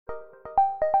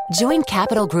Join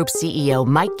Capital Group CEO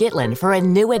Mike Gitlin for a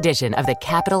new edition of the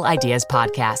Capital Ideas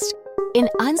Podcast. In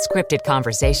unscripted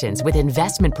conversations with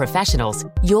investment professionals,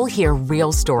 you'll hear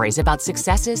real stories about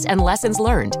successes and lessons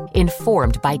learned,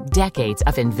 informed by decades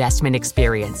of investment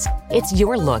experience. It's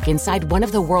your look inside one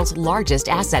of the world's largest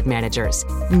asset managers.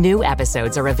 New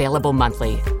episodes are available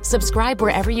monthly. Subscribe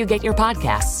wherever you get your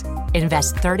podcasts.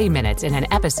 Invest 30 minutes in an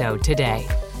episode today.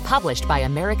 Published by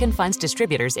American Funds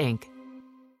Distributors, Inc.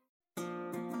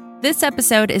 This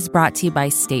episode is brought to you by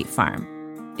State Farm.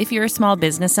 If you're a small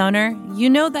business owner, you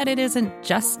know that it isn't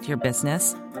just your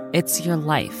business, it's your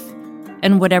life.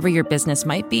 And whatever your business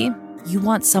might be, you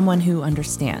want someone who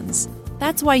understands.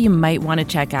 That's why you might want to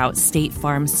check out State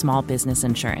Farm Small Business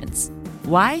Insurance.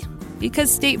 Why?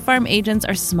 Because State Farm agents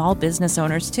are small business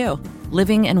owners too,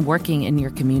 living and working in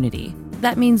your community.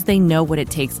 That means they know what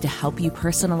it takes to help you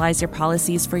personalize your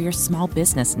policies for your small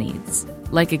business needs.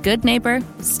 Like a good neighbor,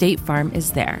 State Farm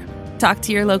is there. Talk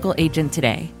to your local agent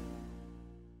today.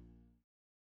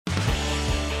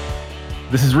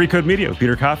 This is Recode Media,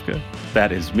 Peter Kafka.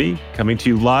 That is me, coming to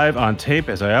you live on tape,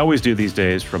 as I always do these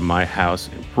days, from my house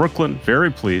in Brooklyn.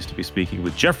 Very pleased to be speaking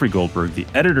with Jeffrey Goldberg, the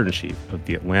editor-in-chief of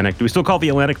The Atlantic. Do we still call it The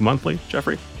Atlantic Monthly,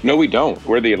 Jeffrey? No, we don't.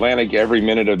 We're The Atlantic every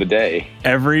minute of the day.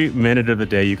 Every minute of the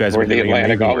day. You guys We're have been The doing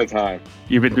Atlantic all work. the time.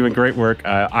 You've been doing great work.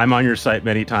 I'm on your site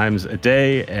many times a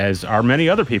day, as are many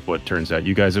other people, it turns out.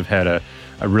 You guys have had a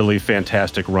really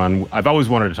fantastic run. I've always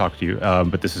wanted to talk to you,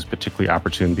 but this is particularly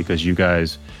opportune because you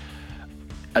guys...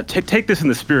 take this in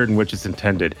the spirit in which it's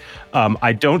intended.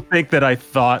 I don't think that I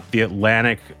thought The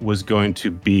Atlantic was going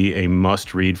to be a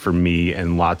must-read for me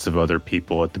and lots of other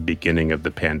people at the beginning of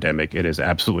the pandemic. It has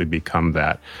absolutely become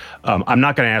that. I'm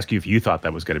not going to ask you if you thought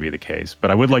that was going to be the case,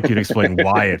 but I would like you to explain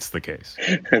why it's the case.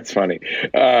 That's funny.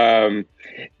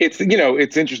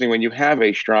 It's interesting when you have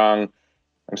a strong,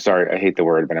 I'm sorry, I hate the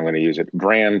word, but I'm going to use it,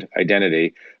 brand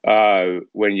identity.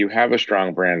 When you have a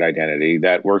strong brand identity,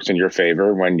 that works in your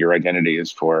favor when your identity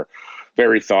is for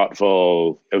very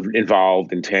thoughtful,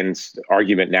 involved, intense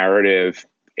argument narrative,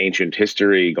 ancient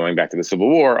history, going back to the Civil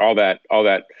War, all that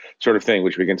sort of thing,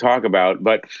 which we can talk about.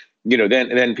 But,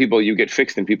 then you get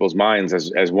fixed in people's minds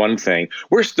as one thing.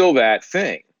 We're still that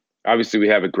thing. Obviously, we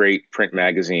have a great print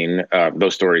magazine.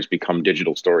 Those stories become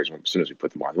digital stories as soon as we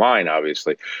put them online,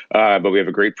 obviously. But we have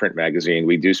a great print magazine.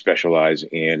 We do specialize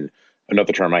in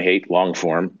another term I hate, long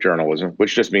form journalism,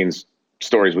 which just means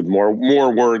stories with more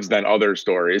words than other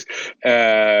stories.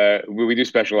 We do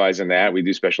specialize in that. We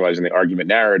do specialize in the argument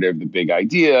narrative, the big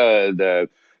idea, the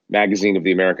magazine of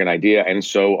the American idea, and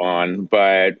so on.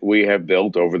 But we have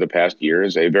built over the past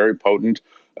years a very potent,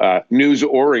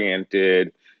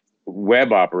 news-oriented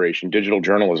web operation, digital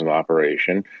journalism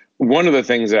operation. One of the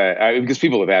things because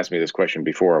people have asked me this question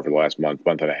before over the last month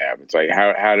and a half, it's like,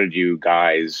 how did you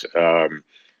guys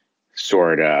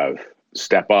sort of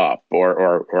step up,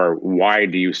 or why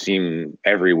do you seem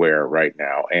everywhere right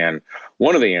now? And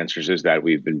one of the answers is that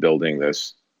we've been building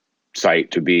this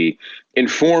site to be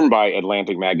informed by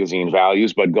Atlantic magazine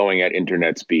values, but going at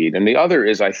internet speed. And the other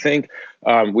is, I think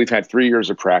we've had 3 years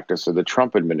of practice of the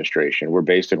Trump administration. We're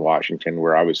based in Washington.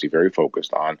 We're obviously very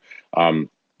focused on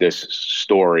this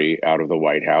story out of the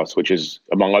White House, which is,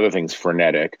 among other things,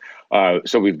 frenetic.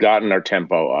 So we've gotten our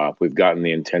tempo up. We've gotten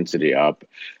the intensity up.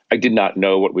 I did not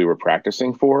know what we were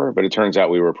practicing for, but it turns out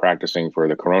we were practicing for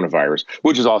the coronavirus,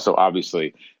 which is also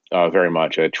obviously very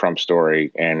much a Trump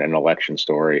story and an election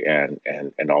story and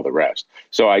all the rest.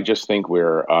 So I just think we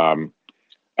were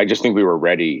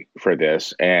ready for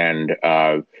this, and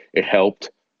it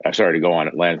helped. I'm sorry to go on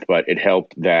at length, but it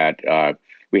helped that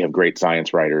we have great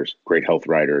science writers, great health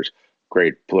writers,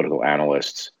 great political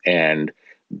analysts, and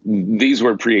these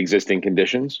were pre-existing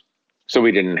conditions. So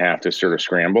we didn't have to sort of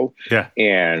scramble. Yeah.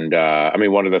 And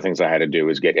one of the things I had to do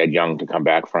is get Ed Young to come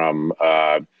back from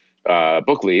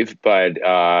book leave. But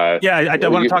I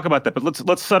want to talk about that. But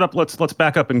let's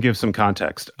back up and give some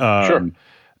context. Sure.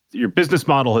 Your business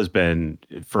model has been,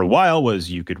 for a while, was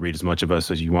you could read as much of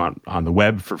us as you want on the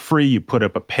web for free. You put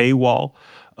up a paywall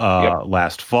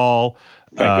last fall.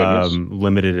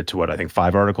 Limited it to what I think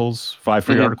 5 free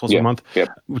articles a month,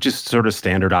 which is sort of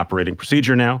standard operating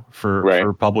procedure now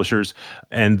for publishers.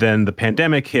 And then the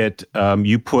pandemic hit.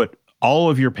 You put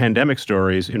all of your pandemic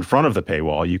stories in front of the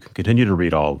paywall. You can continue to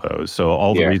read all of those. So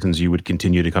all the reasons you would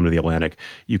continue to come to The Atlantic,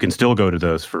 you can still go to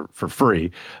those for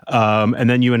free. And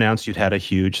then you announced you'd had a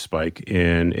huge spike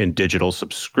in digital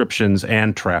subscriptions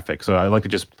and traffic. So I'd like to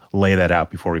just lay that out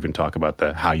before we even talk about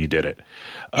how you did it.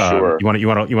 Sure. You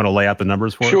want to lay out the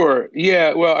numbers for us? Sure.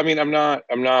 Yeah. Well, I mean, I'm not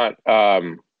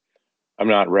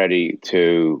ready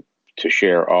to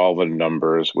share all the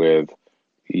numbers with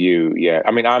Yeah.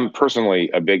 I mean, I'm personally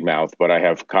a big mouth, but I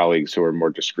have colleagues who are more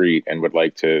discreet and would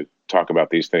like to talk about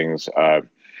these things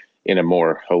in a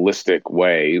more holistic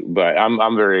way. But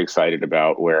I'm very excited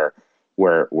about where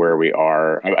we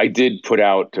are. I did put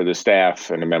out to the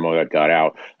staff in a memo that got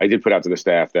out. I did put out to the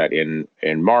staff that in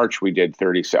March we did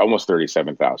almost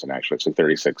 37,000 actually. So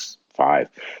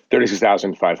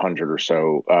 36,500 or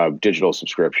so digital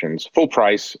subscriptions, full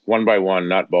price, one by one,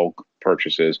 not bulk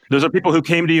purchases. Those are people who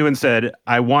came to you and said,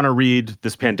 I want to read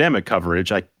this pandemic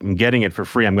coverage. I'm getting it for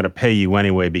free. I'm going to pay you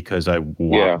anyway because I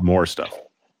want more stuff.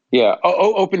 Yeah.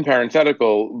 Open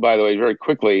parenthetical, by the way, very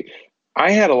quickly.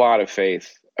 I had a lot of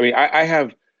faith. I mean, I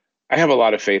have a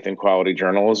lot of faith in quality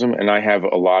journalism, and I have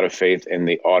a lot of faith in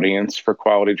the audience for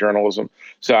quality journalism.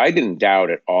 So I didn't doubt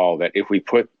at all that if we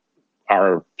put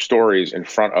our stories in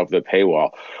front of the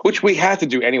paywall, which we had to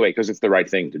do anyway because it's the right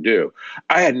thing to do,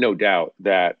 I had no doubt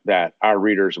that our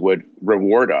readers would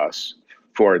reward us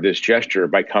for this gesture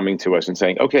by coming to us and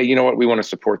saying, okay, you know what, we want to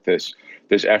support this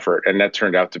effort. And that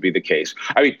turned out to be the case.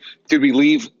 I mean, did we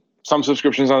leave some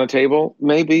subscriptions on the table?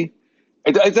 Maybe.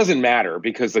 It doesn't matter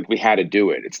because we had to do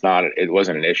it. It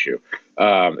wasn't an issue.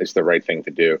 It's the right thing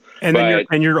to do. And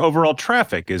then your overall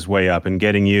traffic is way up and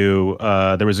getting you.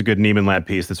 There was a good Neiman Lab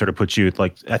piece that sort of puts you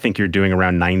I think you're doing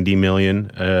around 90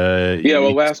 million.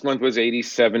 Well, last month was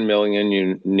 87 million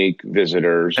unique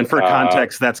visitors. And for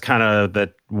context, that's kind of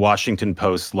the Washington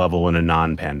Post level in a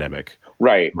non-pandemic.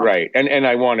 Right. And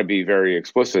I want to be very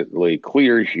explicitly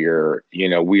clear here.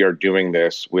 We are doing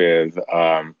this with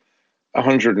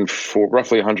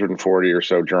roughly 140 or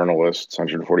so journalists,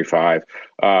 145.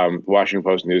 Washington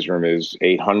Post newsroom is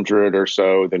 800 or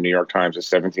so. The New York Times is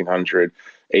 1,700.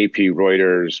 AP,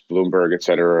 Reuters, Bloomberg, et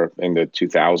cetera, in the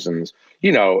 2000s.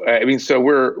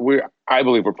 So I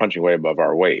believe we're punching way above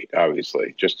our weight,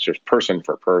 obviously, just person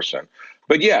for person.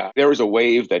 But yeah, there was a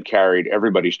wave that carried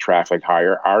everybody's traffic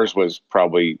higher. Ours was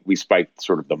we spiked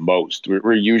sort of the most.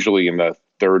 We're usually in the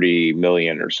 30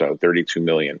 million or so, 32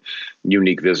 million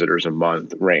unique visitors a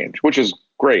month range, which is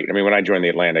great. I mean, when I joined The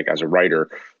Atlantic as a writer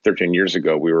 13 years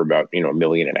ago, we were about, 1.5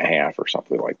 million or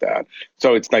something like that.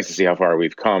 So it's nice to see how far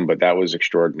we've come, but that was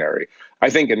extraordinary.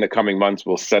 I think in the coming months,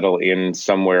 we'll settle in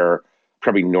somewhere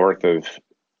probably north of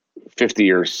 50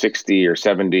 or 60 or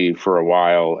 70 for a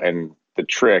while. And the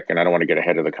trick, and I don't want to get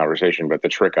ahead of the conversation, but the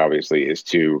trick obviously is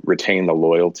to retain the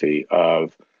loyalty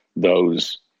of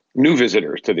those new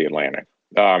visitors to The Atlantic.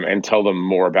 And tell them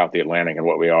more about The Atlantic and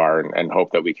what we are and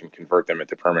hope that we can convert them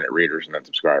into permanent readers and then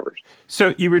subscribers.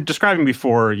 So you were describing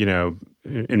before,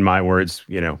 in my words,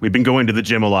 we've been going to the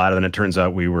gym a lot, and then it turns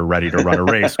out we were ready to run a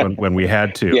race when we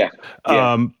had to. Yeah.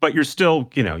 But you're still,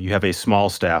 you have a small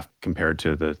staff compared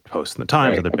to the Post and the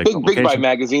Times, right. or the big by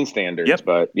magazine standards. Yep.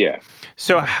 But yeah.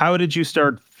 So how did you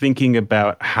start thinking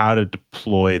about how to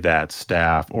deploy that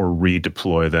staff or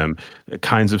redeploy them?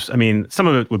 Some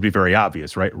of it would be very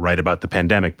obvious, right? Write about the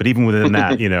pandemic, but even within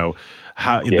that,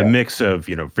 the mix of,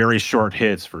 very short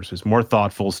hits versus more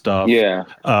thoughtful stuff. Yeah.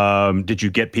 Did you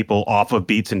get people off of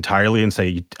beats entirely and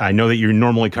say, I know that you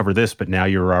normally cover this, but now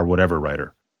you're our whatever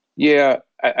writer? Yeah.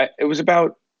 It was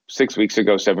about 7 weeks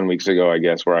ago, I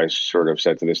guess, where I sort of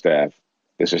said to the staff,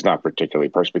 this is not particularly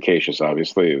perspicacious,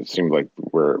 obviously. It seemed like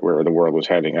where the world was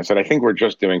heading. I said, I think we're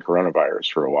just doing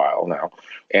coronavirus for a while now.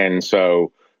 And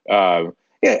so,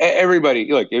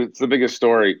 everybody, look, it's the biggest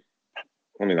story.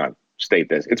 Let me not state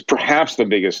this. It's perhaps the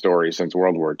biggest story since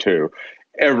World War II.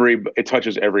 It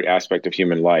touches every aspect of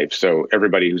human life. So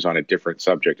everybody who's on a different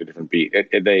subject, a different beat,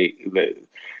 the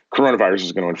coronavirus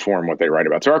is going to inform what they write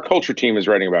about. So our culture team is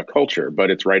writing about culture,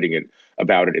 but it's writing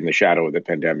about it in the shadow of the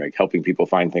pandemic, helping people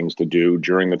find things to do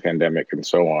during the pandemic and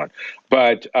so on.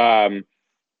 But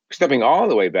stepping all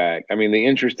the way back, the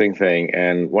interesting thing,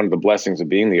 and one of the blessings of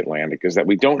being The Atlantic, is that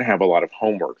we don't have a lot of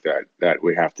homework that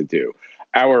we have to do.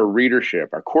 Our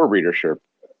core readership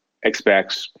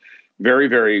expects very,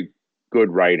 very good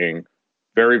writing,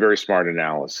 very, very smart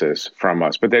analysis from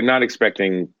us, but they're not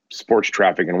expecting sports,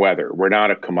 traffic, and weather. We're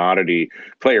not a commodity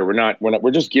player.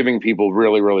 We're just giving people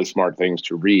really, really smart things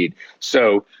to read.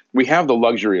 So we have the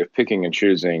luxury of picking and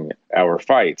choosing our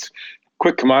fights.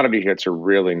 Quick commodity hits are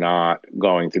really not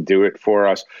going to do it for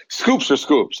us. Scoops are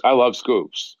scoops. I love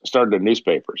scoops. I started in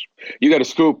newspapers. You got a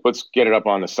scoop, let's get it up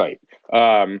on the site.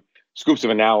 Scoops of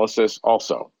analysis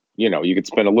also. You could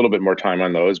spend a little bit more time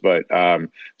on those, but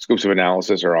scoops of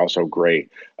analysis are also great.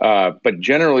 But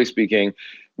generally speaking,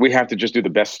 we have to just do the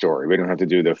best story. We don't have to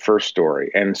do the first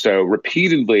story. And so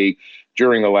repeatedly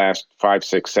during the last 5,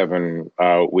 6, 7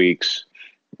 weeks,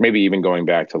 maybe even going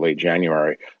back to late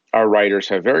January, our writers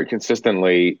have very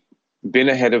consistently been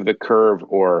ahead of the curve,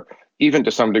 or even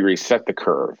to some degree set the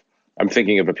curve I'm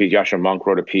thinking of a piece. Yascha Mounk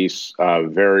wrote a piece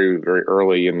very, very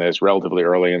early in this, relatively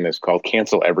early in this, called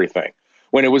 "Cancel Everything,"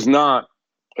 when it was not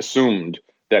assumed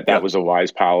that was a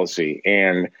wise policy.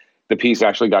 And the piece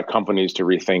actually got companies to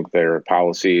rethink their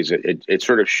policies. It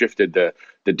sort of shifted the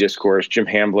discourse. Jim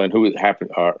Hamblin, who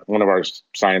happened, one of our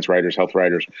science writers, health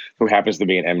writers, who happens to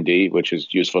be an MD, which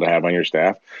is useful to have on your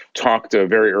staff, talked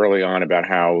very early on about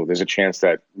how there's a chance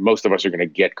that most of us are going to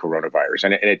get coronavirus,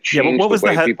 and it changed. Yeah, but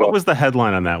what was the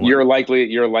headline on that one? You're likely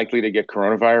to get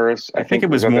coronavirus. I think it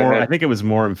was more. I think it was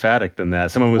more emphatic than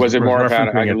that. Someone was it more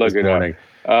emphatic? I can look it up.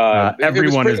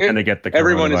 Everyone is going to get the coronavirus.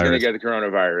 Everyone is going to get the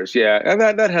coronavirus. Yeah, and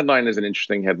that headline is an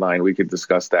interesting headline. We could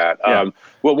discuss that. Yeah.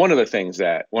 Well, one of the things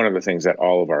that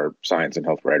all of our science and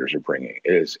health writers are bringing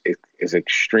is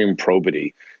extreme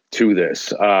probity to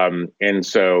this, and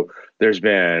so there's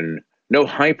been no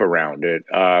hype around it.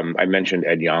 I mentioned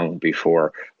Ed Young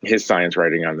before. His science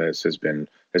writing on this has been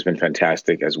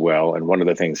fantastic as well. And one of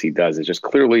the things he does is just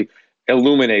clearly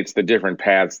illuminates the different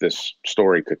paths this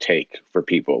story could take for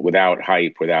people, without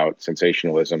hype, without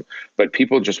sensationalism. But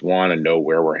people just want to know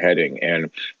where we're heading.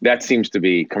 And that seems to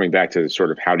be coming back to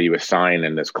sort of how do you assign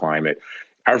in this climate.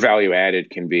 Our value added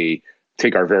can be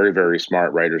take our very, very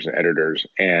smart writers and editors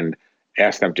and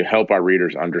ask them to help our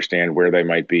readers understand where they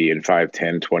might be in 5,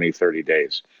 10, 20, 30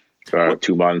 days.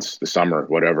 2 months, the summer,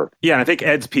 whatever. Yeah, and I think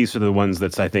Ed's piece are the ones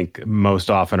that I think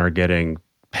most often are getting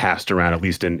passed around, at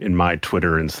least in my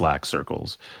Twitter and Slack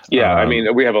circles. Yeah, I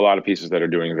mean, we have a lot of pieces that are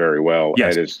doing very well.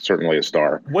 Yes. Ed is certainly a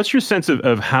star. What's your sense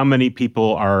of how many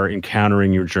people are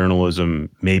encountering your journalism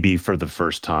maybe for the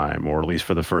first time, or at least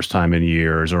for the first time in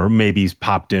years, or maybe he's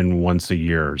popped in once a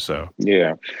year or so?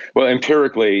 Yeah, well,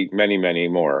 empirically, many, many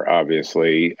more,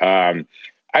 obviously.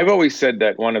 I've always said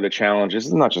that one of the challenges,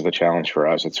 it's not just a challenge for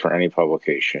us, it's for any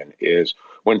publication, is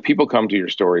when people come to your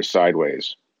story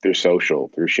sideways, through social,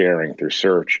 through sharing, through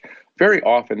search, very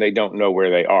often they don't know where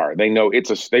they are. They know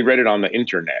they read it on the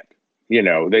internet. They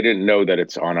didn't know that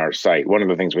it's on our site. One of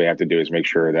the things we have to do is make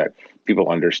sure that people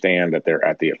understand that they're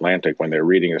at the Atlantic when they're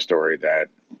reading a story that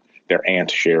their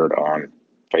aunt shared on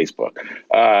Facebook.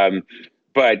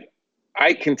 But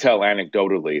I can tell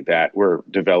anecdotally that we're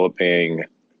developing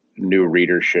new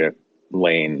readership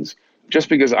lanes just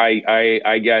because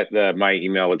I get my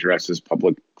email address is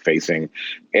public facing,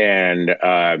 and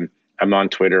I'm on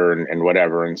Twitter and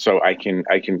whatever, and so I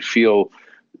can feel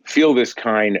this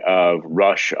kind of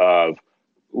rush of,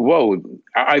 whoa,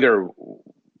 either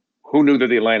who knew that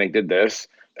the Atlantic did this?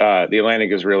 The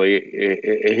Atlantic is really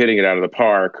hitting it out of the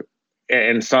park,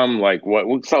 and some like a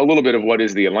little bit of what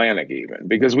is the Atlantic even,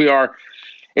 because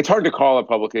it's hard to call a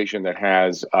publication that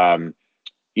has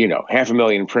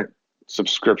 500,000 print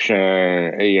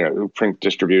subscription, print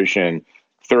distribution,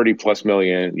 30 plus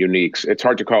million uniques. It's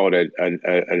hard to call it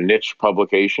a niche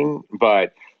publication,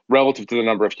 but relative to the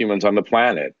number of humans on the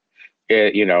planet,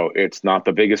 it's not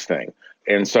the biggest thing.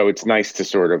 And so it's nice to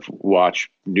sort of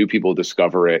watch new people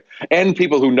discover it, and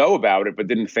people who know about it but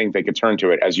didn't think they could turn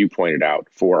to it, as you pointed out,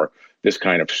 for this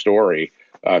kind of story,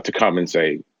 to come and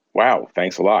say, wow,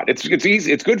 thanks a lot. It's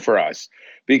easy. It's good for us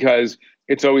because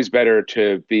it's always better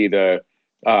to be the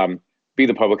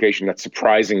publication that's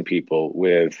surprising people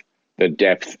with the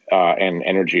depth and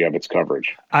energy of its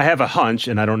coverage. I have a hunch,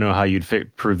 and I don't know how you'd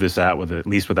prove this out at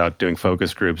least without doing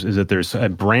focus groups, is that there's a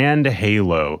brand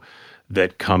halo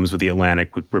that comes with the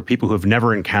Atlantic, where people who have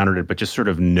never encountered it but just sort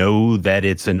of know that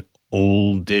it's an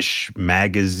oldish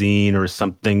magazine or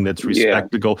something that's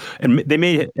respectable. Yeah. And they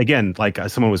may, again, like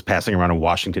someone was passing around a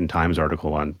Washington Times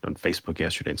article on Facebook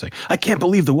yesterday and saying, I can't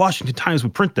believe the Washington Times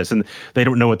would print this. And they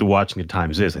don't know what the Washington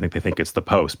Times is. I think they think it's the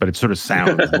Post, but it sort of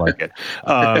sounds like it.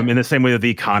 In the same way that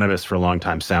the Economist for a long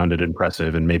time sounded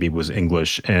impressive and maybe was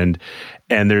English. And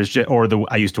there's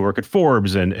I used to work at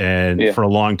Forbes, and for a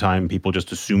long time people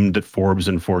just assumed that Forbes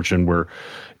and Fortune were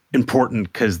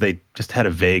important because they just had a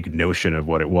vague notion of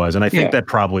what it was. And I think that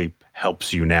probably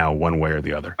helps you now one way or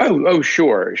the other. Oh,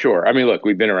 sure. I mean, look,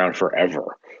 we've been around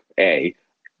forever, A.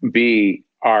 B,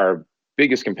 our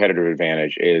biggest competitive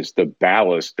advantage is the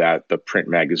ballast that the print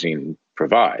magazine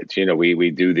provides.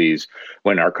 We do these,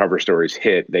 when our cover stories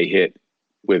hit, they hit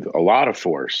with a lot of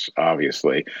force,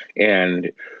 obviously. And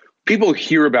people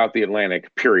hear about the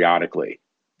Atlantic periodically.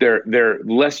 They're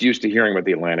less used to hearing about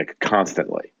the Atlantic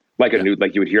constantly. Like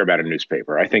like you would hear about a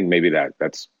newspaper. I think maybe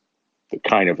that's the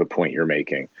kind of the point you're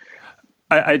making.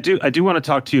 I do want to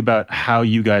talk to you about how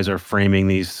you guys are framing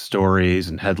these stories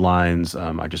and headlines.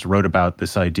 I just wrote about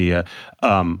this idea,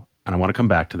 and I want to come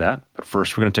back to that. But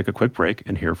first, we're going to take a quick break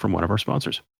and hear from one of our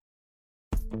sponsors.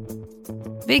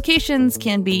 Vacations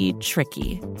can be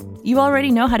tricky. You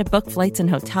already know how to book flights and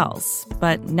hotels,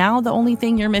 but now the only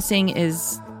thing you're missing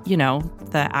is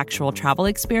the actual travel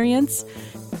experience.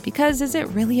 Because is it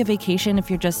really a vacation if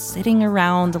you're just sitting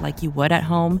around like you would at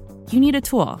home? You need a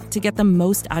tool to get the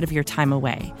most out of your time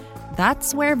away.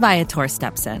 That's where Viator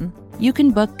steps in. You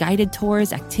can book guided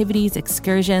tours, activities,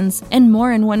 excursions, and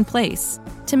more in one place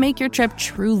to make your trip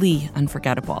truly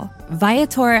unforgettable.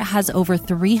 Viator has over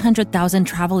 300,000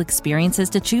 travel experiences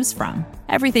to choose from.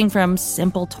 Everything from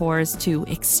simple tours to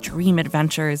extreme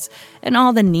adventures and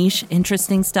all the niche,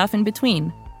 interesting stuff in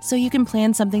between. So you can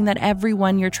plan something that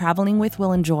everyone you're traveling with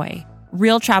will enjoy.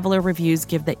 Real traveler reviews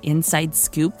give the inside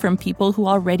scoop from people who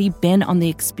already been on the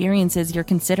experiences you're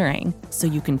considering, so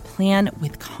you can plan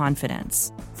with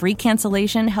confidence. Free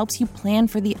cancellation helps you plan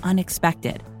for the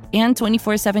unexpected. And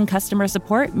 24/7 customer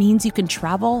support means you can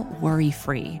travel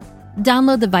worry-free.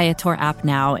 Download the Viator app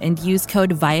now and use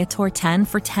code Viator10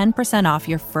 for 10% off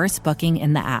your first booking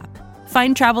in the app.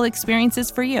 Find travel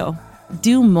experiences for you.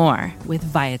 Do more with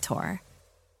Viator.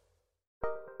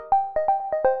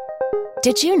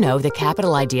 Did you know the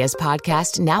Capital Ideas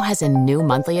podcast now has a new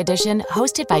monthly edition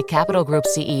hosted by Capital Group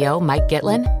CEO Mike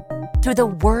Gitlin? Through the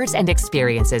words and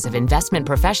experiences of investment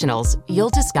professionals, you'll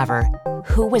discover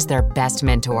who was their best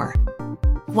mentor,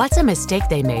 what's a mistake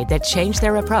they made that changed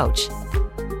their approach,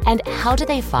 and how do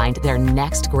they find their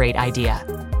next great idea.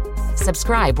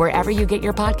 Subscribe wherever you get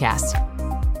your podcasts.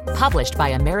 Published by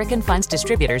American Funds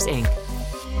Distributors, Inc.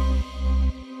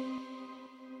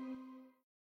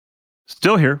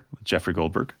 Still here with Jeffrey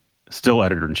Goldberg, still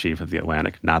editor-in-chief of The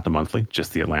Atlantic, not The Monthly,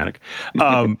 just The Atlantic.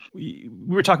 We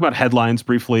were talking about headlines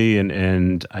briefly,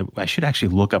 and I should actually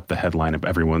look up the headline if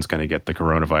everyone's going to get the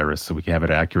coronavirus so we can have it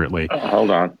accurately.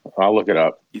 Hold on. I'll look it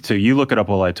up. So you look it up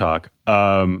while I talk.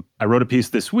 I wrote a piece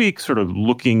this week sort of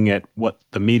looking at what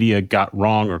the media got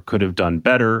wrong or could have done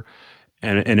better.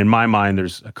 And in my mind,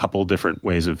 there's a couple different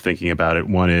ways of thinking about it.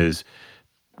 One is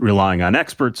relying on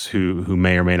experts who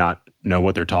may or may not know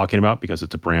what they're talking about because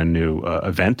it's a brand new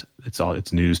event.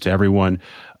 It's news to everyone.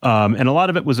 And a lot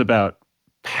of it was about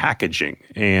packaging.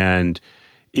 And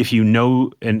if you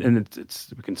know, and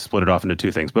we can split it off into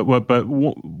two things. But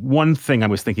one thing I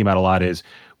was thinking about a lot is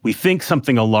we think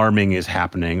something alarming is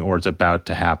happening or it's about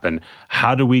to happen.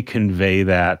 How do we convey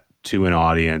that to an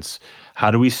audience? How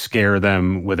do we scare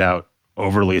them without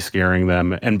overly scaring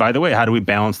them? And by the way, how do we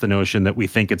balance the notion that we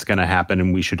think it's going to happen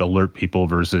and we should alert people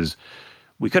versus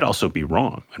we could also be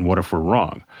wrong? And what if we're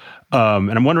wrong?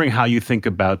 And I'm wondering how you think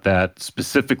about that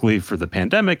specifically for the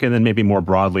pandemic, and then maybe more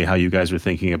broadly, how you guys are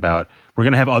thinking about, we're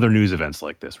going to have other news events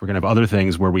like this. We're going to have other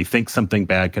things where we think something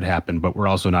bad could happen, but we're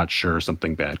also not sure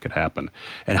something bad could happen,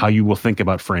 and how you will think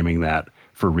about framing that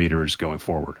for readers going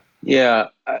forward. Yeah,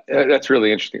 that's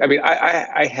really interesting. I mean,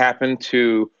 I happen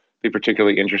to be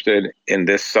particularly interested in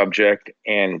this subject.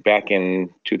 And back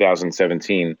in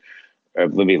 2017,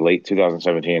 maybe late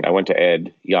 2017, I went to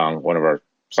Ed Young, one of our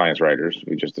science writers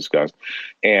we just discussed,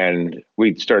 and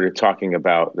we started talking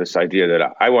about this idea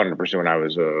that I wanted to pursue when I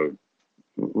was a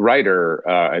writer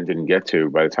and didn't get to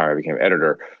by the time I became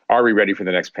editor. Are we ready for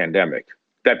the next pandemic?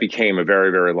 That became a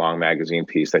very, very long magazine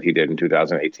piece that he did in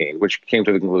 2018, which came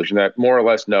to the conclusion that more or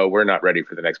less, no, we're not ready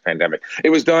for the next pandemic. It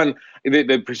was done.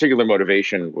 The particular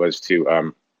motivation was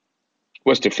to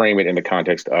frame it in the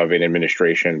context of an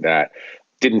administration that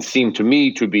didn't seem to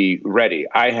me to be ready.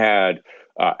 I had,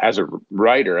 as a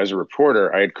writer, as a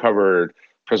reporter, I had covered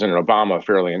President Obama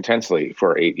fairly intensely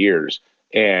for 8 years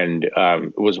and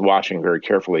was watching very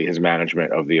carefully his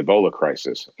management of the Ebola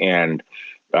crisis. And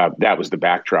that was the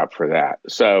backdrop for that.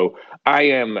 So I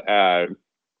am,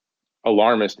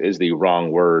 alarmist is the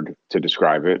wrong word to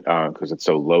describe it because it's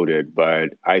so loaded.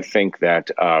 But I think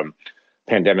that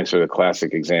pandemics are the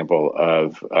classic example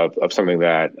of something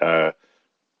that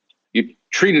you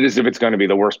treat it as if it's going to be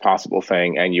the worst possible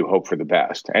thing and you hope for the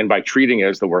best. And by treating it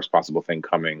as the worst possible thing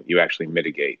coming, you actually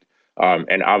mitigate.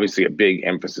 And obviously a big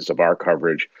emphasis of our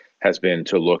coverage has been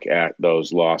to look at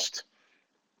those lost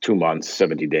 2 months,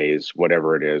 70 days,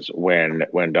 whatever it is, when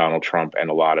Donald Trump and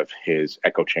a lot of his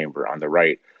echo chamber on the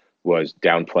right was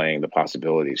downplaying the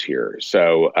possibilities here.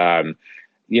 So,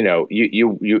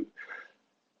 you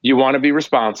want to be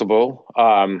responsible.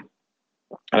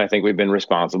 And I think we've been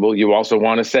responsible. You also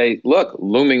want to say, look,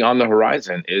 looming on the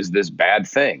horizon is this bad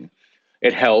thing.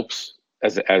 It helps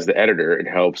as the editor, it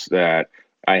helps that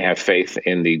I have faith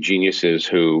in the geniuses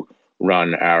who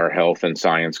run our health and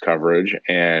science coverage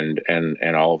and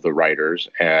all of the writers.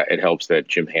 It helps that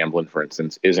Jim Hamblin, for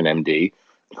instance, is an MD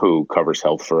who covers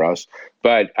health for us.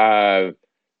 But,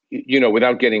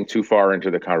 without getting too far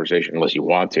into the conversation, unless you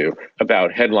want to,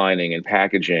 about headlining and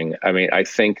packaging, I mean, I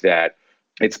think that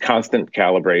it's constant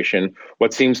calibration.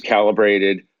 What seems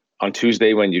calibrated on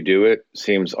Tuesday when you do it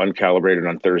seems uncalibrated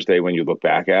on Thursday when you look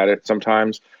back at it.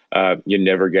 Sometimes you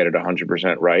never get it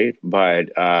 100% right, but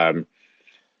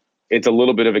it's a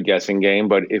little bit of a guessing game.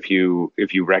 But if you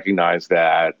recognize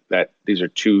that these are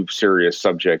two serious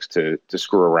subjects to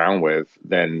screw around with,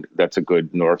 then that's a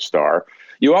good North Star.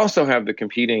 You also have the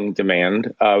competing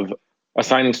demand of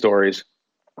assigning stories,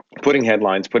 putting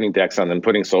headlines, putting decks on them,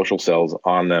 putting social sells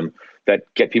on them that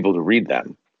get people to read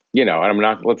them.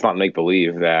 And let's not make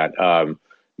believe that,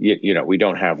 we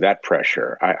don't have that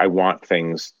pressure. I want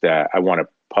to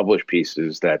publish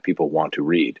pieces that people want to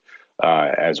read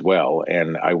as well.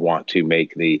 And I want to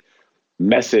make the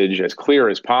message as clear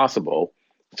as possible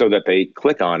so that they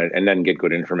click on it and then get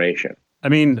good information. I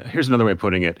mean, here's another way of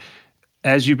putting it.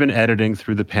 As you've been editing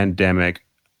through the pandemic,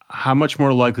 how much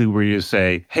more likely were you to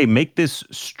say, hey, make this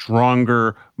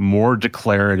stronger, more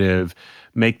declarative,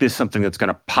 make this something that's going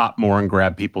to pop more and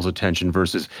grab people's attention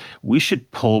versus we should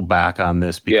pull back on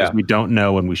this because we don't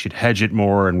know and we should hedge it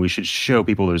more and we should show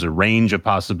people there's a range of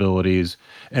possibilities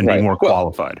and be more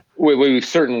qualified? We've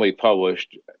certainly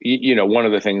published, one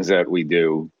of the things that we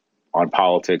do on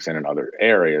politics and in other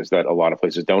areas that a lot of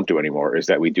places don't do anymore is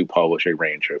that we do publish a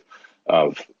range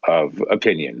of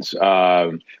opinions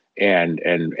and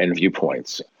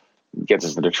viewpoints. Gets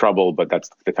us into trouble, but that's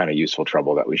the kind of useful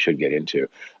trouble that we should get into.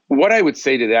 What I would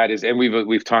say to that is, and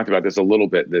we've talked about this a little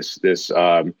bit,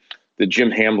 the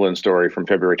Jim Hamblin story from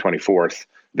February 24th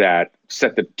that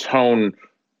set the tone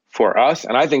for us,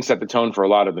 and I think set the tone for a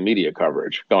lot of the media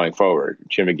coverage going forward.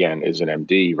 Jim, again, is an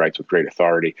MD, writes with great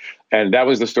authority, and that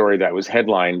was the story that was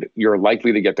headlined, "You're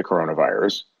likely to get the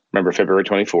coronavirus." Remember, February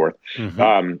 24th.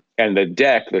 Mm-hmm. And the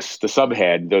deck, the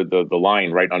subhead, the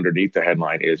line right underneath the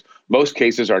headline is, "Most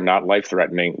cases are not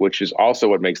life-threatening," which is also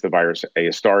what makes the virus a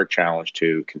historic challenge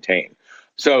to contain.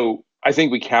 So I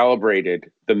think we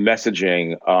calibrated the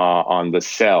messaging on the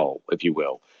sell, if you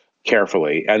will,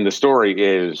 carefully. And the story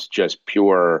is just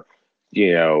pure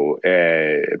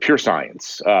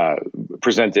science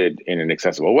presented in an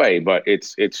accessible way, but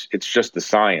it's just the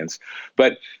science.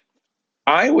 But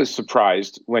I was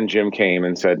surprised when Jim came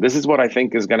and said, "This is what I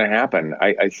think is going to happen.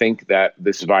 I think that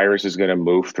this virus is going to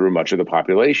move through much of the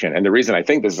population." And the reason I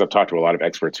think this is I've talked to a lot of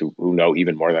experts who know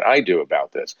even more than I do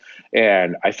about this.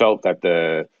 And I felt that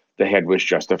the head was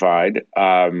justified.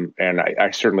 And I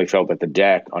certainly felt that the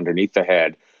deck underneath the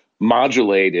head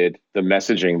modulated the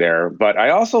messaging there. But I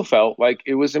also felt like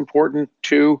it was important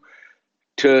to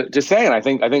say, and I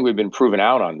think we've been proven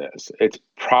out on this, it's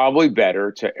probably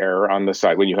better to err on the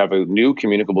side when you have a new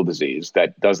communicable disease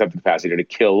that does have the capacity to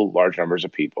kill large numbers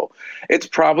of people. It's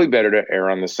probably better to err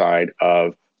on the side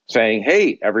of saying,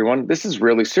 "Hey, everyone, this is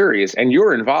really serious and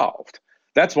you're involved."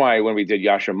 That's why when we did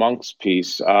Yascha Mounk's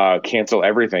piece, Cancel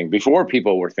Everything, before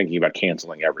people were thinking about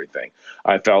canceling everything,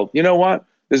 I felt, you know what?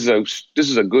 This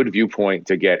is a good viewpoint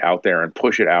to get out there and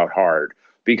push it out hard,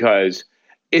 because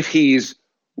if he's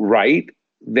right,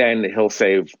 then he'll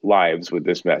save lives with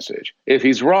this message. If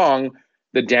he's wrong,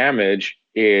 the damage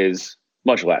is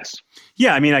much less.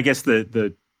 Yeah, I mean, I guess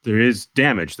there is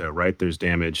damage, though, right? There's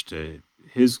damage to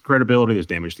his credibility. There's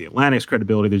damage to the Atlantic's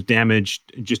credibility. There's damage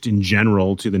just in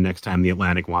general to the next time the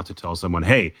Atlantic wants to tell someone,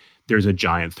 "Hey, there's a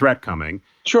giant threat coming."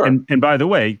 Sure. And by the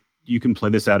way, you can play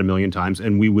this out a million times,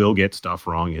 and we will get stuff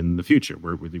wrong in the future.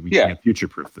 We can't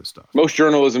future-proof this stuff. Most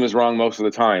journalism is wrong most of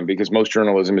the time because most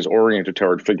journalism is oriented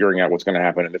toward figuring out what's going to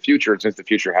happen in the future. And since the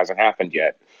future hasn't happened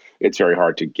yet, it's very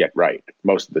hard to get right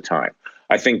most of the time.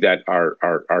 I think that our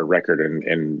record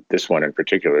in this one in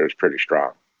particular is pretty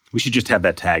strong. We should just have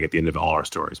that tag at the end of all our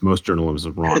stories. Most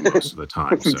journalism is wrong most of the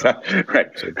time. So, right,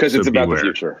 because it's about beware. The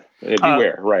future.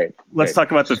 Beware, right. Let's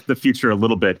talk about the future a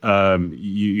little bit.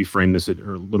 You framed this a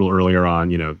little earlier on.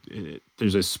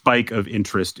 There's a spike of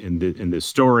interest in this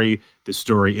story. This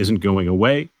story isn't going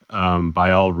away.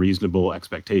 By all reasonable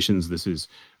expectations, this is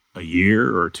a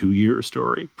year or 2 year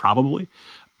story, probably.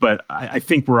 But I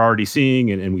think we're already seeing,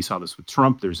 and we saw this with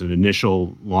Trump, there's an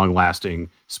initial long-lasting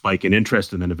spike in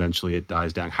interest, and then eventually it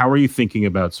dies down. How are you thinking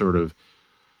about sort of,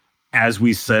 as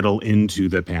we settle into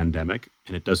the pandemic,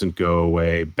 and it doesn't go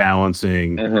away,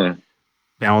 balancing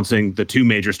the two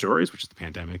major stories, which is the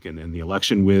pandemic and then the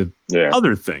election, with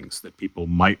other things that people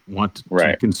might want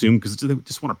to consume because they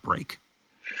just want a break?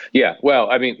 Yeah, well,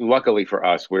 I mean, luckily for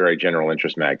us, we're a general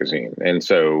interest magazine. And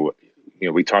so,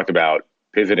 we talked about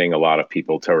pivoting a lot of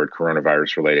people toward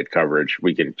coronavirus-related coverage.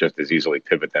 We can just as easily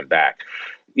pivot them back.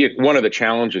 One of the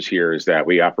challenges here is that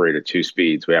we operate at two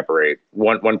speeds. We operate,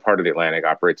 one part of the Atlantic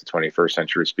operates at 21st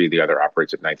century speed, the other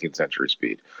operates at 19th century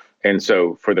speed. And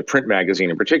so for the print magazine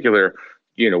in particular,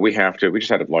 we just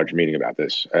had a large meeting about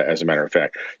this, as a matter of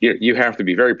fact. You have to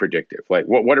be very predictive. Like,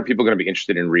 what are people going to be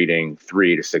interested in reading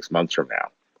 3 to 6 months from now,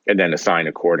 and then assign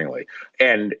accordingly.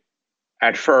 And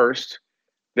at first,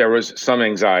 there was some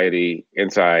anxiety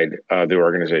inside the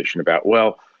organization about,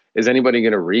 well, is anybody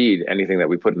going to read anything that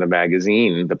we put in the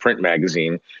magazine, the print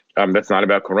magazine, that's not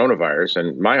about coronavirus?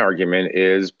 And my argument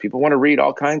is people want to read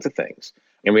all kinds of things.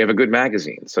 And we have a good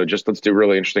magazine. So just let's do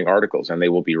really interesting articles and they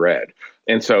will be read.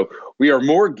 And so we are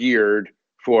more geared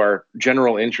for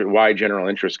wide general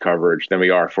interest coverage than we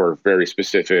are for very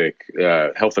specific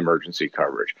health emergency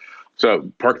coverage.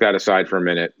 So park that aside for a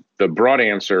minute. The broad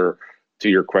answer to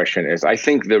your question is, I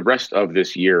think the rest of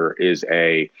this year is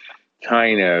a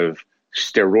kind of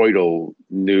steroidal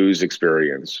news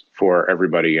experience for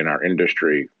everybody in our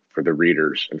industry, for the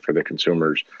readers and for the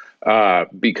consumers,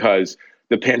 because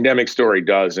the pandemic story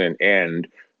doesn't end,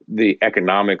 the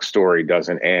economic story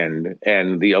doesn't end,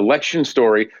 and the election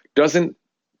story doesn't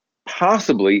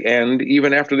possibly end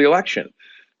even after the election,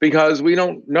 because we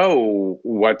don't know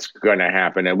what's going to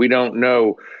happen, and we don't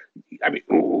know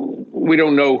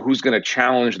who's going to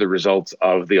challenge the results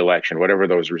of the election, whatever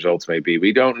those results may be.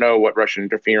 We don't know what Russian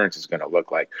interference is going to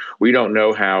look like. We don't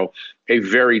know how a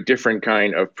very different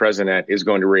kind of president is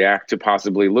going to react to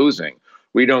possibly losing.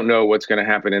 We don't know what's going to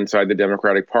happen inside the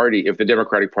Democratic Party if the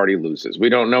Democratic Party loses. We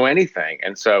don't know anything.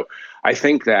 And so I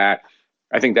think that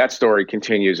story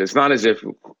continues. It's not as if,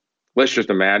 let's just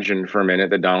imagine for a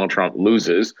minute that Donald Trump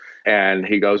loses and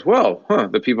he goes, well,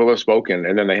 the people have spoken.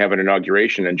 And then they have an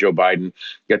inauguration and Joe Biden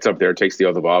gets up there, takes the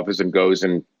oath of office and goes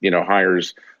and,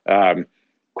 hires quiet,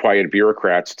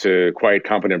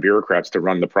 competent bureaucrats to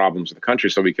run the problems of the country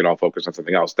so we can all focus on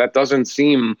something else. That doesn't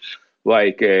seem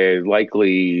like a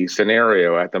likely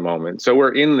scenario at the moment. So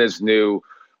we're in this new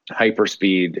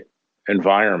hyperspeed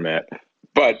environment.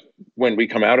 But when we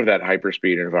come out of that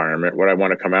hyperspeed environment, what I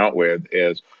want to come out with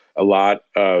is a lot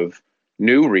of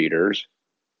new readers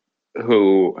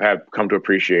who have come to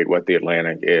appreciate what The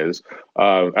Atlantic is.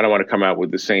 And I want to come out with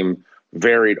the same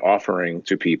varied offering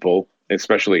to people,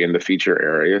 especially in the feature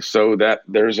area, so that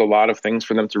there's a lot of things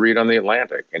for them to read on The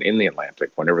Atlantic and in The Atlantic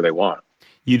whenever they want.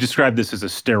 You described this as a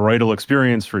steroidal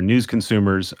experience for news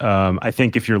consumers. I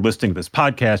think if you're listening to this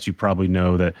podcast, you probably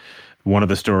know that one of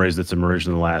the stories that's emerged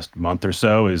in the last month or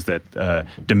so is that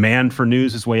demand for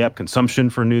news is way up,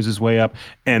 consumption for news is way up,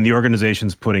 and the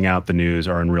organizations putting out the news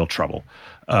are in real trouble.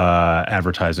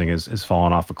 Advertising has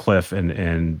fallen off a cliff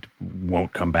and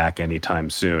won't come back anytime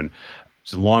soon.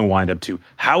 It's a long wind up to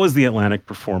how is The Atlantic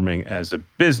performing as a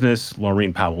business?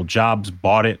 Laurene Powell Jobs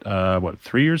bought it,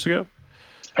 3 years ago?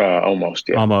 Almost,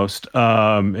 yeah. Almost.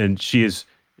 And she is,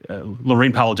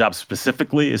 Laurene Powell Jobs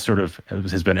specifically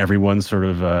has been everyone's sort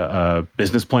of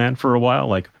business plan for a while.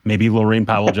 Like maybe Laurene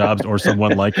Powell Jobs or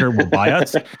someone like her will buy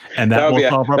us, and that will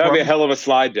solve our problem. That would be a hell of a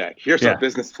slide deck. Here's our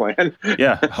business plan.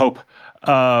 Yeah, hope.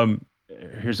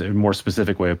 Here's a more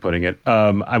specific way of putting it.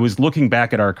 I was looking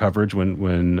back at our coverage when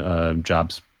Laurene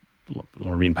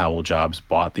Powell Jobs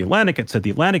bought The Atlantic. It said The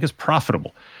Atlantic is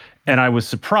profitable, and I was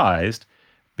surprised.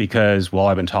 Because while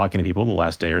I've been talking to people the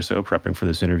last day or so, prepping for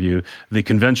this interview, the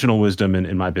conventional wisdom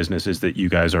in my business is that you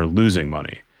guys are losing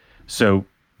money. So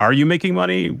are you making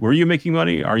money? Were you making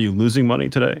money? Are you losing money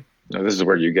today? No, this is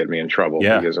where you get me in trouble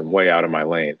because I'm way out of my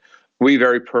lane. We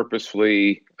very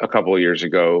purposefully, a couple of years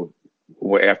ago,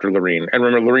 after Laurene, and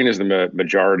remember, Laurene is the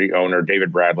majority owner.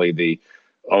 David Bradley, the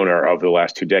owner of the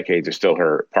last 2 decades, is still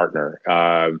her partner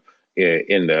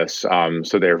in this.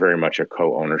 So they're very much a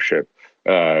co-ownership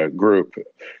group.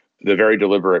 The very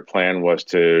deliberate plan was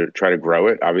to try to grow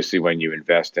it. Obviously, when you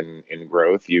invest in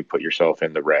growth, you put yourself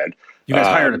in the red. You guys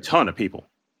hired a ton of people.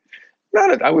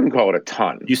 I wouldn't call it a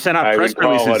ton. You sent out press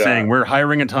releases saying we're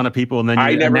hiring a ton of people, and then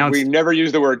we never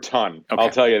used the word ton. Okay. I'll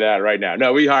tell you that right now.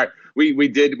 No, we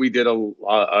did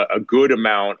a good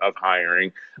amount of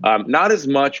hiring. Not as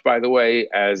much, by the way,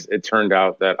 as it turned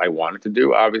out that I wanted to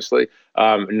do. Obviously,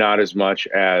 not as much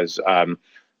as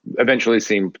eventually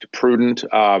seemed prudent.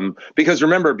 Because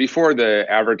remember, before the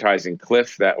advertising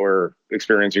cliff that we're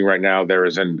experiencing right now, there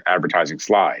is an advertising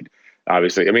slide.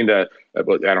 Obviously, I mean, I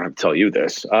don't have to tell you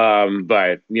this,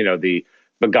 but the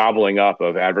gobbling up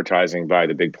of advertising by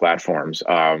the big platforms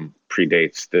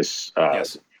predates this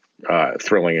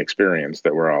thrilling experience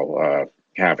that we're all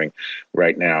having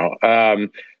right now.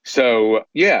 So,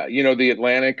 The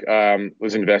Atlantic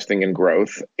was investing in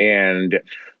growth, and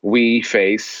we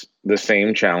face the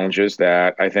same challenges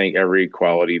that I think every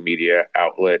quality media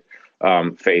outlet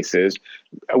faces.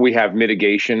 We have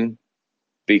mitigation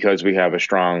because we have a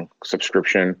strong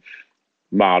subscription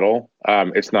model.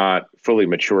 It's not fully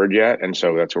matured yet, and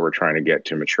so that's where we're trying to get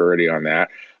to maturity on that.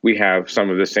 We have some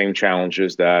of the same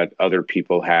challenges that other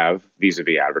people have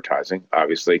vis-a-vis advertising.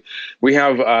 Obviously, we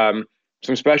have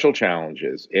some special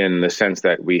challenges in the sense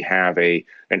that we have an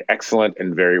excellent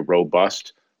and very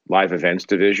robust live events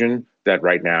division that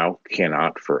right now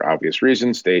cannot, for obvious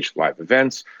reasons, stage live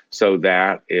events. So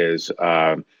that is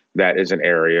an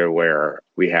area where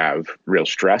we have real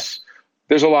stress.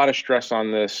 There's a lot of stress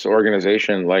on this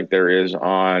organization, like there is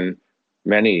on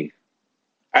many.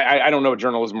 I don't know a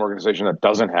journalism organization that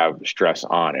doesn't have stress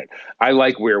on it. I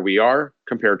like where we are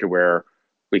compared to where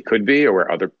we could be or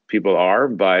where other people are,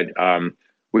 but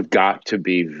we've got to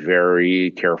be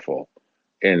very careful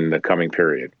in the coming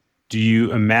period. Do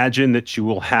you imagine that you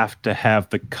will have to have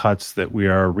the cuts that we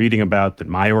are reading about, that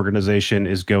my organization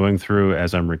is going through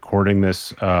as I'm recording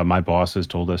this? My boss has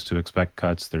told us to expect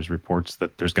cuts. There's reports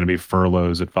that there's going to be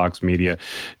furloughs at Fox Media.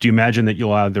 Do you imagine that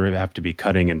you'll either have to be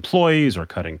cutting employees or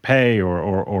cutting pay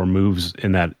or moves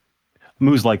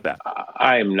like that?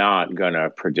 I am not going to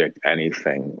predict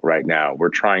anything right now. We're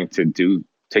trying to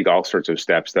take all sorts of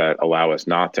steps that allow us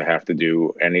not to have to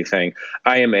do anything.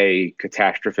 I am a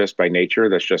catastrophist by nature.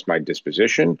 That's just my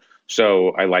disposition.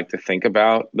 So I like to think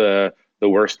about the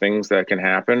worst things that can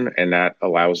happen, and that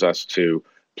allows us to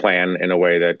plan in a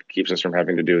way that keeps us from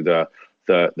having to do the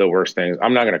worst things.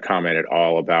 I'm not going to comment at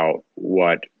all about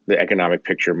what the economic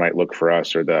picture might look for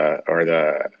us or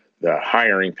the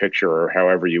hiring picture, or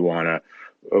however you want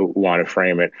to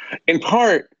frame it. In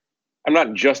part, I'm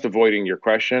not just avoiding your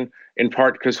question, in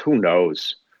part because who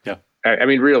knows? Yeah. I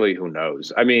mean, really, who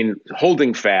knows? I mean,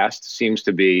 holding fast seems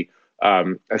to be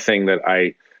a thing that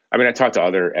I talk to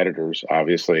other editors,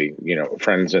 obviously,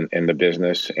 friends in the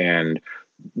business, and,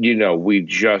 we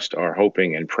just are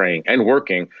hoping and praying and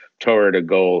working toward a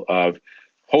goal of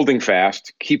holding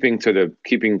fast, keeping to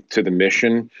the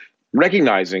mission,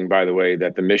 recognizing, by the way,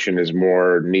 that the mission is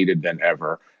more needed than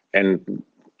ever, and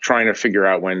trying to figure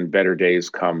out when better days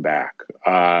come back.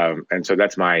 And so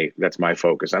that's my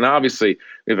focus. And obviously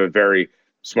we have a very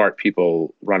smart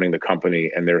people running the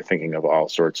company, and they're thinking of all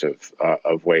sorts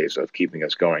of ways of keeping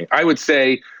us going. I would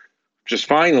say just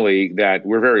finally that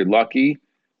we're very lucky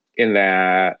in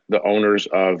that the owners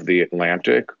of The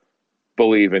Atlantic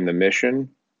believe in the mission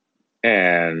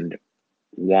and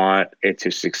want it to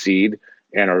succeed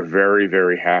and are very,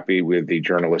 very happy with the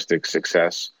journalistic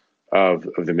success of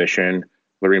the mission.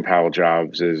 Laurene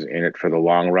Powell-Jobs is in it for the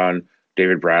long run.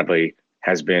 David Bradley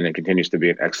has been and continues to be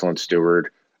an excellent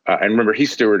steward. And remember, he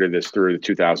stewarded this through the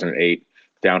 2008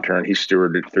 downturn. He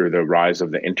stewarded through the rise of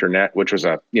the internet, which was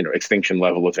a extinction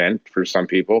level event for some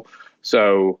people.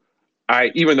 So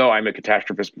even though I'm a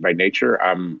catastrophist by nature,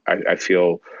 I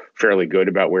feel fairly good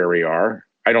about where we are.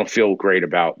 I don't feel great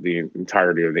about the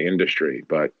entirety of the industry,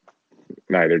 but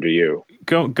neither do you.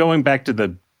 Going back to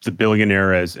the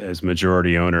billionaire as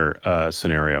majority owner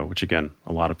scenario, which again,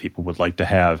 a lot of people would like to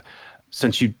have.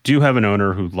 Since you do have an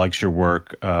owner who likes your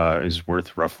work, is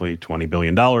worth roughly $20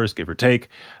 billion, give or take,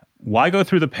 why go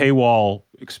through the paywall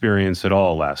experience at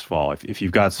all last fall? If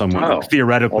you've got someone who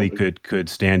theoretically could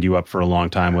stand you up for a long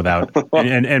time without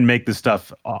and make the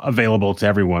stuff available to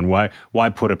everyone, why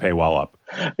put a paywall up?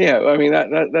 Yeah, I mean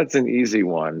that's an easy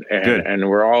one, and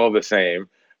we're all the same.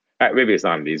 Maybe it's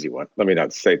not an easy one. Let me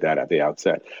not state that at the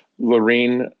outset.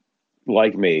 Laurene,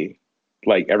 like me,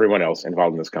 like everyone else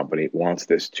involved in this company, wants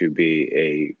this to be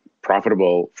a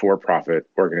profitable for-profit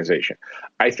organization.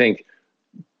 I think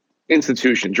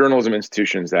journalism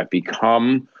institutions that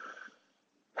become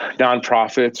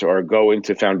nonprofits or go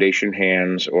into foundation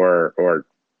hands or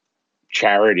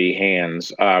charity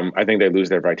hands, I think they lose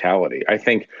their vitality. I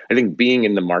think being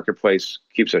in the marketplace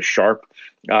keeps us sharp.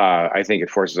 I think it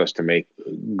forces us to make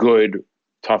good,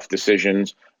 tough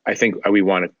decisions. I think we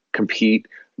want to compete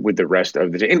with the rest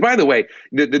of the day. And by the way,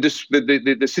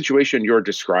 the situation you're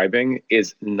describing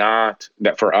is not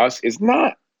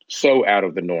so out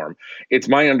of the norm. It's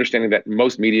my understanding that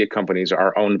most media companies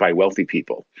are owned by wealthy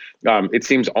people. It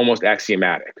seems almost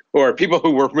axiomatic, or people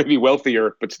who were maybe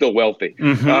wealthier but still wealthy.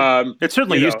 Mm-hmm. It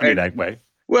certainly used to be that way.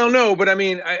 Well, no, but I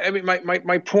mean,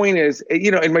 my point is,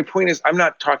 and my point is, I'm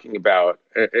not talking about,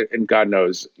 and God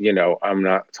knows, I'm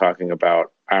not talking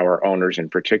about our owners in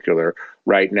particular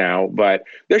right now, but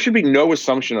there should be no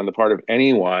assumption on the part of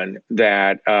anyone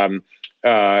that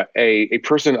a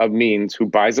person of means who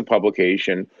buys a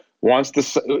publication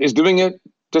is doing it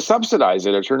to subsidize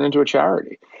it or turn it into a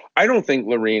charity. I don't think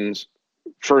Laurene's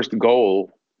first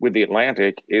goal with The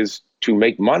Atlantic is to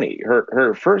make money.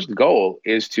 Her first goal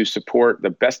is to support the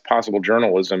best possible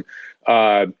journalism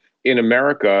in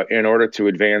America in order to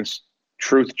advance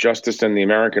truth, justice, and the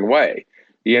American way.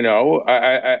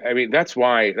 I mean, that's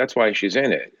why she's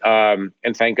in it.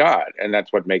 And thank God. And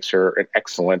that's what makes her an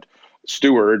excellent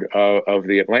steward of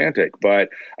the Atlantic. But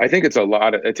I think it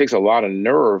takes a lot of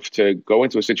nerve to go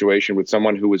into a situation with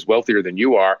someone who is wealthier than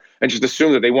you are and just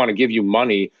assume that they want to give you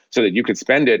money so that you can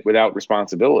spend it without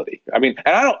responsibility. I mean,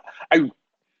 and I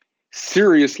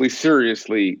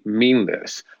seriously mean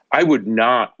this. I would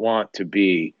not want to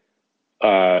be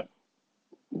the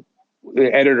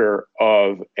editor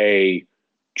of a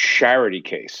charity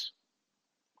case.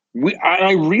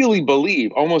 I really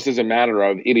believe, almost as a matter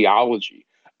of ideology,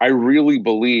 I really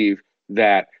believe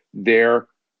that there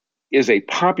is a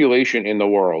population in the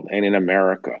world and in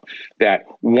America that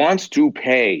wants to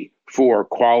pay for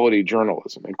quality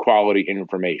journalism and quality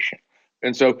information.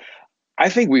 And so I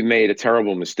think we've made a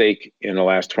terrible mistake in the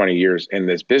last 20 years in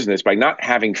this business by not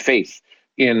having faith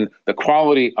in the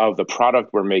quality of the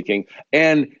product we're making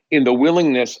and in the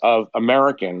willingness of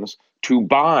Americans to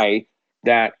buy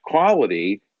that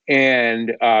quality.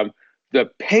 And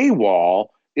the paywall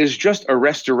is just a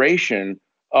restoration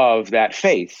of that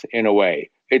faith in a way.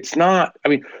 It's not, I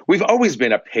mean, we've always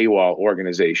been a paywall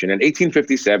organization. In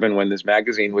 1857, when this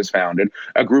magazine was founded,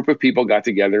 a group of people got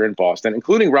together in Boston,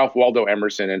 including Ralph Waldo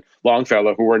Emerson and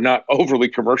Longfellow, who were not overly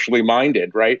commercially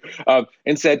minded, right?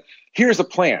 And said, here's a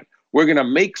plan. We're going to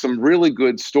make some really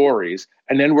good stories,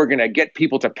 and then we're going to get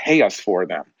people to pay us for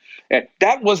them. And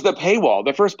that was the paywall.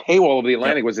 The first paywall of the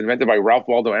Atlantic was invented by Ralph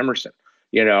Waldo Emerson.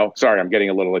 Sorry, I'm getting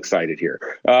a little excited here.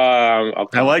 I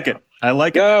like it. I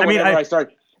mean,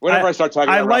 whenever I start talking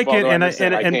about like Ralph it, Waldo and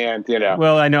Emerson, I can't.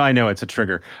 Well, I know it's a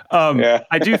trigger. Yeah.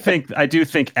 I do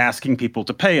think asking people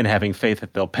to pay and having faith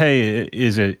that they'll pay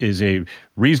is a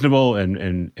reasonable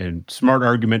and smart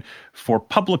argument for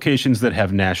publications that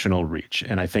have national reach.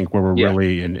 And I think where we're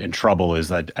really in trouble is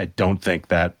that I don't think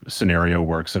that scenario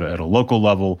works at a local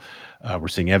level. We're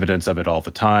seeing evidence of it all the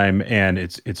time, and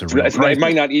it's a real crisis. It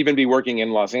might not even be working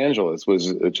in Los Angeles,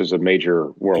 which is a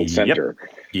major world center.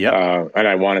 Yep. And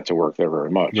I want it to work there very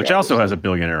much. Which also has a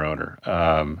billionaire owner.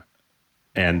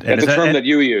 And that's a term that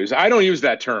you use. I don't use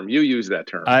that term. You use that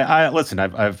term. I listen.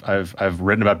 I've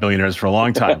written about billionaires for a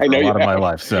long time, for a lot of my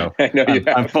life, so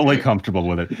I'm fully comfortable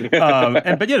with it.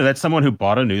 But that's someone who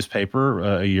bought a newspaper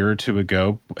a year or two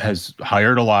ago, has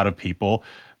hired a lot of people,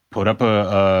 put up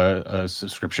a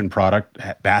subscription product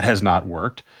that has not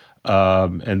worked,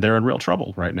 and they're in real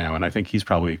trouble right now. And I think he's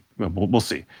probably we'll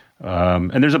see.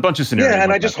 And there's a bunch of scenarios. Yeah,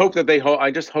 and I just hope that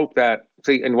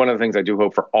and one of the things I do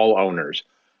hope for all owners.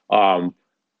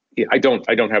 I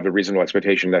don't have the reasonable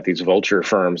expectation that these vulture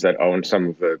firms that own some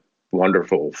of the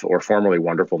wonderful or formerly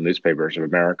wonderful newspapers of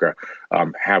America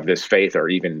have this faith or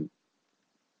even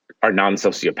are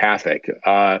non-sociopathic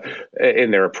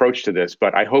in their approach to this.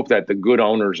 But I hope that the good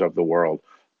owners of the world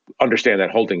understand that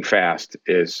holding fast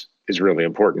is really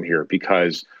important here,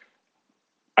 because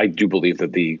I do believe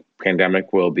that the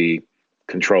pandemic will be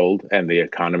controlled and the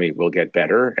economy will get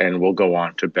better and we'll go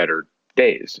on to better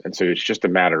days. And so it's just a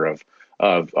matter of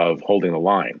holding the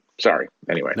line. Sorry.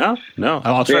 Anyway. No.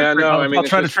 I'll try.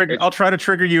 I'll try to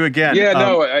trigger you again. Yeah.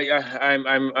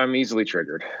 I'm easily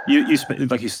triggered. You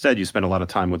like you said, you spent a lot of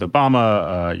time with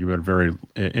Obama. You wrote a very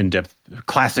in-depth,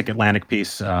 classic Atlantic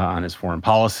piece on his foreign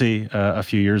policy a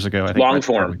few years ago. I think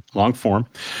long form.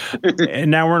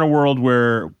 And now we're in a world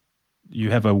where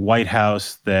you have a White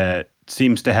House that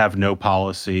seems to have no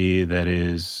policy, that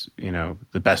is,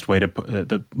 the best way to put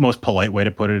the most polite way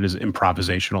to put it is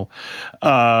improvisational,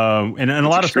 and a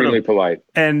lot of extremely polite.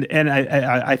 And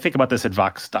I think about this at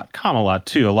Vox.com a lot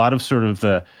too. A lot of sort of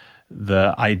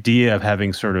the idea of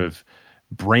having sort of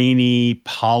brainy,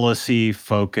 policy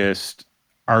focused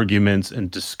arguments and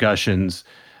discussions,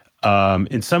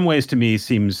 in some ways to me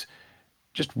seems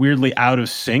just weirdly out of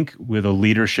sync with a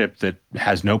leadership that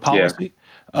has no policy. Yeah.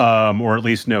 Or at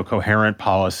least no coherent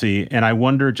policy. And I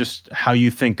wonder just how you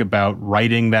think about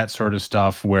writing that sort of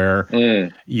stuff where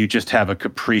you just have a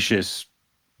capricious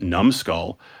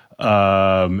numbskull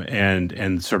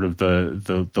and sort of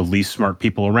the least smart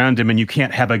people around him, and you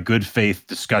can't have a good faith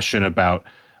discussion about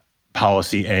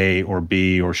policy A or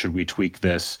B, or should we tweak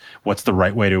this? What's the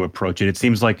right way to approach it? It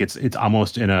seems like it's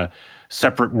almost in a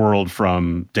separate world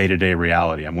from day-to-day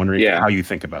reality. I'm wondering how you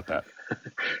think about that.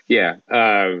 Yeah.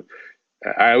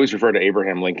 I always refer to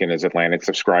Abraham Lincoln as Atlantic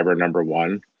subscriber number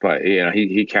one, but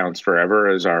he counts forever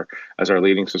as our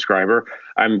leading subscriber.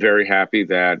 I'm very happy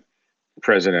that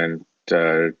President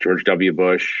George W.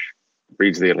 Bush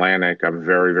reads the Atlantic. I'm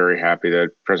very, very happy that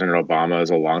President Obama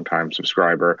is a longtime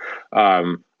subscriber.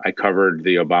 I covered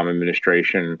the Obama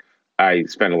administration. I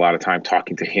spent a lot of time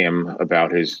talking to him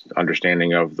about his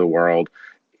understanding of the world.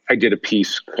 I did a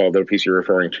piece called, the piece you're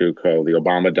referring to, called The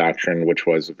Obama Doctrine, which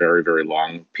was a very, very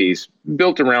long piece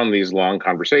built around these long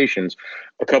conversations.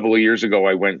 A couple of years ago,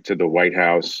 I went to the White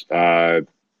House,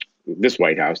 this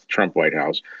White House, the Trump White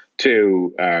House,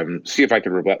 to see if I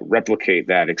could replicate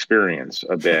that experience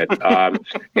a bit.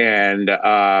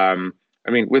 I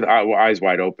mean, with eyes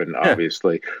wide open,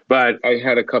 obviously. But I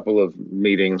had a couple of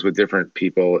meetings with different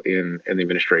people in the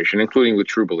administration, including with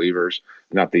true believers,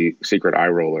 not the secret eye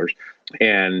rollers.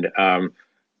 And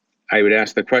I would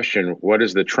ask the question, what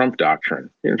is the Trump doctrine?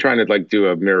 Trying to like do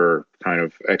a mirror kind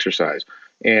of exercise.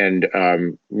 And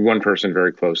one person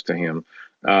very close to him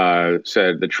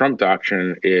said, the Trump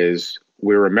doctrine is,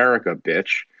 we're America,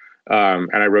 bitch.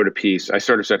 And I wrote a piece. I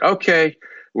sort of said, okay,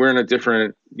 we're in a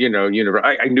different, universe.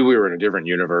 I knew we were in a different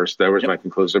universe. That was my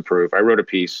conclusive proof. I wrote a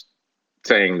piece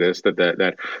saying this,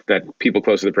 that people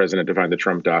close to the president define the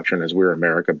Trump doctrine as we're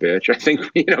America, bitch. I think,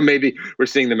 maybe we're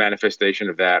seeing the manifestation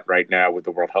of that right now with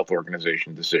the World Health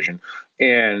Organization decision.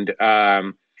 And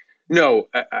no,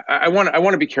 I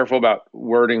want to be careful about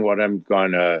wording what I'm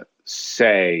going to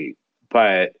say,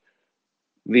 but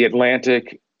The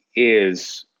Atlantic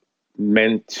is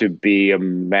meant to be a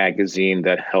magazine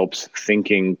that helps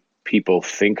thinking people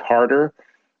think harder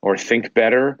or think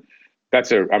better.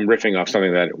 I'm riffing off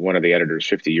something that one of the editors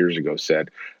 50 years ago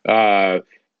said. So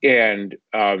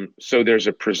there's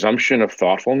a presumption of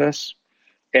thoughtfulness,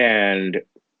 and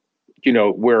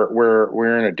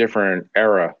we're in a different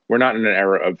era. We're not in an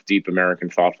era of deep American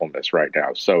thoughtfulness right now.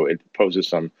 So it poses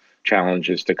some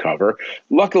challenges to cover.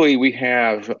 Luckily, we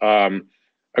have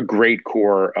a great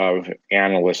core of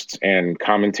analysts and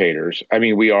commentators. I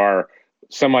mean, we are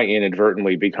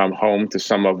semi-inadvertently become home to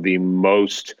some of the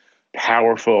most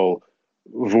powerful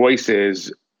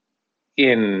voices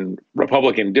in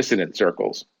Republican dissident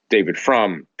circles. David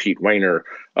Frum, Pete Wehner,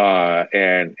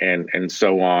 and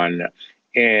so on,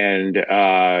 and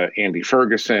Andy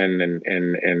Ferguson,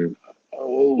 and a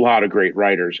lot of great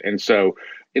writers. And so,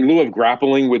 in lieu of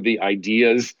grappling with the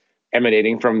ideas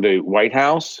emanating from the White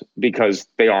House, because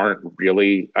they aren't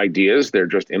really ideas, they're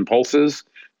just impulses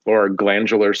or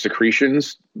glandular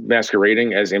secretions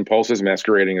masquerading as impulses,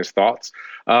 masquerading as thoughts.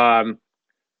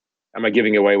 Am I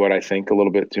giving away what I think a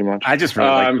little bit too much? I just really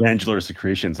like glandular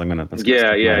secretions.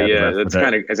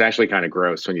 It's actually kind of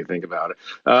gross when you think about it.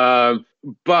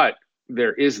 But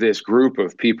there is this group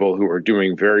of people who are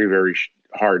doing very, very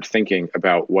hard thinking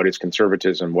about what is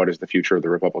conservatism, what is the future of the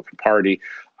Republican Party.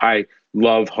 I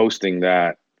love hosting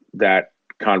that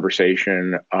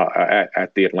conversation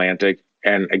at The Atlantic.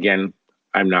 And again,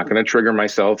 I'm not going to trigger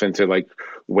myself into like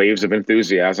waves of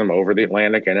enthusiasm over The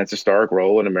Atlantic and its historic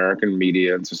role in American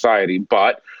media and society.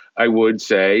 But I would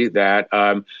say that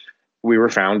we were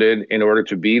founded in order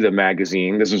to be the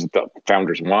magazine. This is what the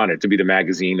founders wanted, to be the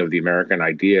magazine of the American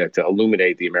idea, to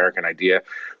illuminate the American idea.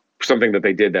 Something that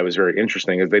they did that was very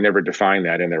interesting is they never defined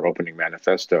that in their opening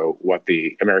manifesto, what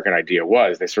the American idea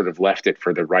was. They sort of left it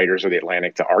for the writers of The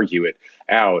Atlantic to argue it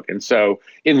out. And so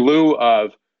in lieu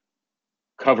of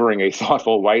covering a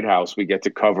thoughtful White House, we get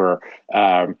to cover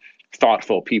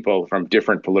thoughtful people from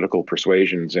different political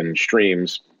persuasions and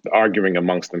streams arguing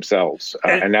amongst themselves.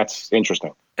 And that's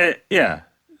interesting. Yeah.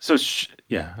 So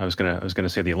I was gonna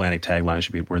say the Atlantic tagline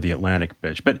should be "We're the Atlantic,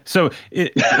 bitch." But so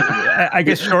I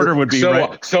guess shorter would be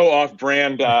so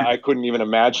off-brand. I couldn't even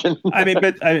imagine. I mean,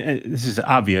 but this is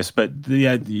obvious. But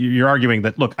you're arguing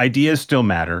that look, ideas still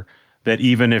matter. That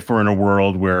even if we're in a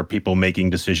world where people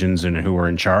making decisions and who are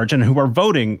in charge and who are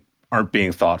voting aren't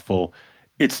being thoughtful,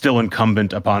 it's still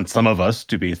incumbent upon some of us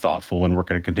to be thoughtful, and we're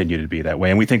going to continue to be that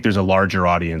way. And we think there's a larger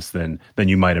audience than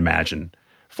you might imagine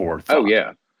for thought. Oh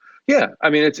yeah. Yeah, I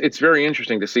mean, it's very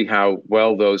interesting to see how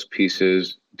well those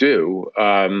pieces do,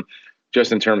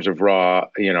 just in terms of raw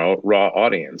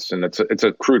audience. And it's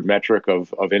a crude metric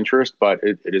of interest, but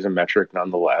it is a metric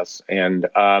nonetheless. And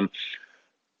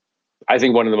I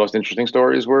think one of the most interesting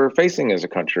stories we're facing as a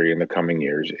country in the coming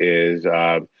years is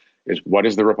what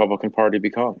does the Republican Party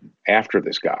become after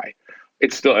this guy?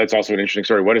 It's also an interesting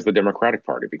story. What is the Democratic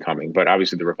Party becoming? But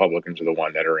obviously the Republicans are the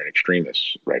one that are in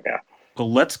extremis right now. Well,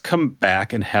 let's come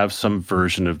back and have some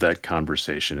version of that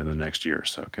conversation in the next year or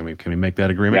so. Can we make that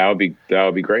agreement? That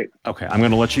would be great. Okay, I'm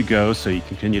going to let you go so you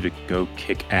continue to go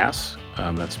kick ass.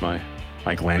 That's my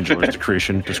glandular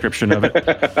secretion description of it.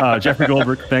 Jeffrey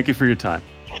Goldberg, thank you for your time.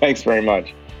 Thanks very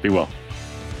much. Be well.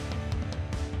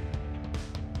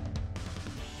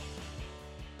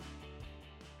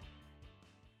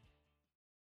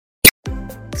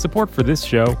 Support for this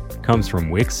show comes from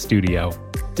Wix Studio.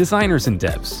 Designers and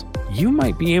devs, you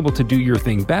might be able to do your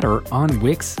thing better on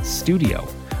Wix Studio.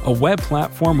 a web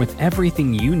platform with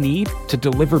everything you need to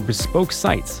deliver bespoke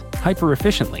sites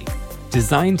hyper-efficiently.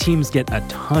 Design teams get a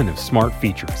ton of smart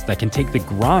features that can take the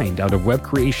grind out of web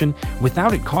creation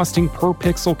without it costing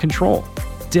per-pixel control.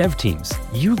 Dev teams,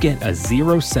 you get a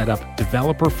zero-setup,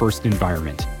 developer-first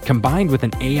environment, combined with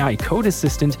an AI code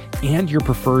assistant and your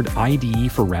preferred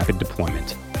IDE for rapid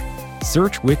deployment.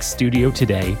 Search Wix Studio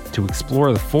today to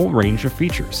explore the full range of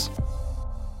features.